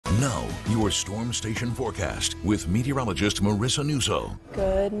Now, your storm station forecast with meteorologist Marissa Nuzzo.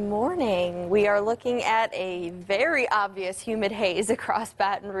 Good morning. We are looking at a very obvious humid haze across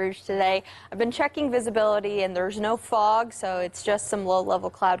Baton Rouge today. I've been checking visibility and there's no fog, so it's just some low-level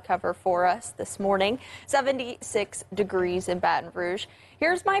cloud cover for us this morning. 76 degrees in Baton Rouge.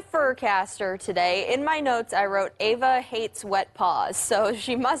 Here's my forecaster today. In my notes, I wrote Ava hates wet paws, so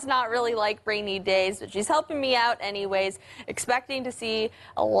she must not really like rainy days, but she's helping me out anyways. Expecting to see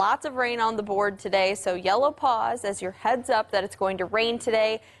lots of rain on the board today, so yellow paws as your heads up that it's going to rain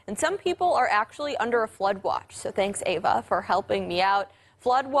today. And some people are actually under a flood watch, so thanks, Ava, for helping me out.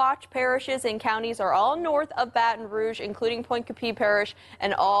 Flood watch parishes and counties are all north of Baton Rouge, including Point Capee Parish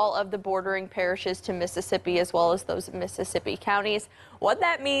and all of the bordering parishes to Mississippi, as well as those Mississippi counties. What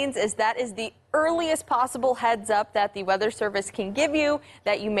that means is that is the earliest possible heads up that the Weather Service can give you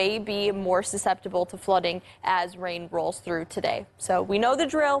that you may be more susceptible to flooding as rain rolls through today. So we know the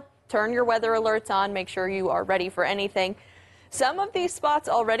drill. Turn your weather alerts on. Make sure you are ready for anything. Some of these spots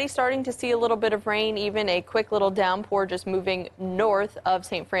already starting to see a little bit of rain, even a quick little downpour just moving north of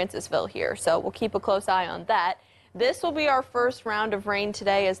St. Francisville here. So we'll keep a close eye on that. This will be our first round of rain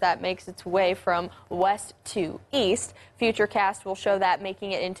today as that makes its way from west to east. Futurecast will show that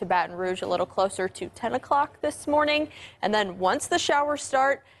making it into Baton Rouge a little closer to 10 o'clock this morning. And then once the showers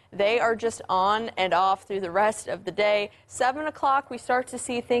start, they are just on and off through the rest of the day. 7 o'clock, we start to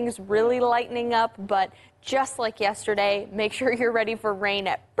see things really lightening up, but just like yesterday, make sure you're ready for rain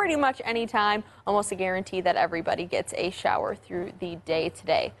at pretty much any time. Almost a guarantee that everybody gets a shower through the day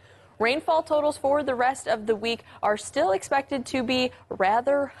today. Rainfall totals for the rest of the week are still expected to be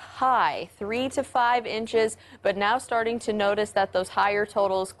rather high, 3 to 5 inches, but now starting to notice that those higher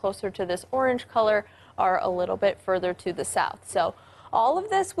totals closer to this orange color are a little bit further to the south. So all of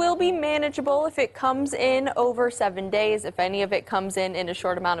this will be manageable if it comes in over 7 days. If any of it comes in a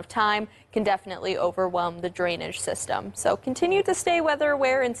short amount of time, can definitely overwhelm the drainage system. So continue to stay weather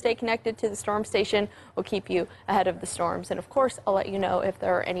aware and stay connected to the storm station. We'll keep you ahead of the storms. And of course, I'll let you know if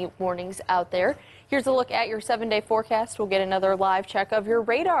there are any warnings out there. Here's a look at your 7-day forecast. We'll get another live check of your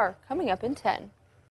radar coming up in 10.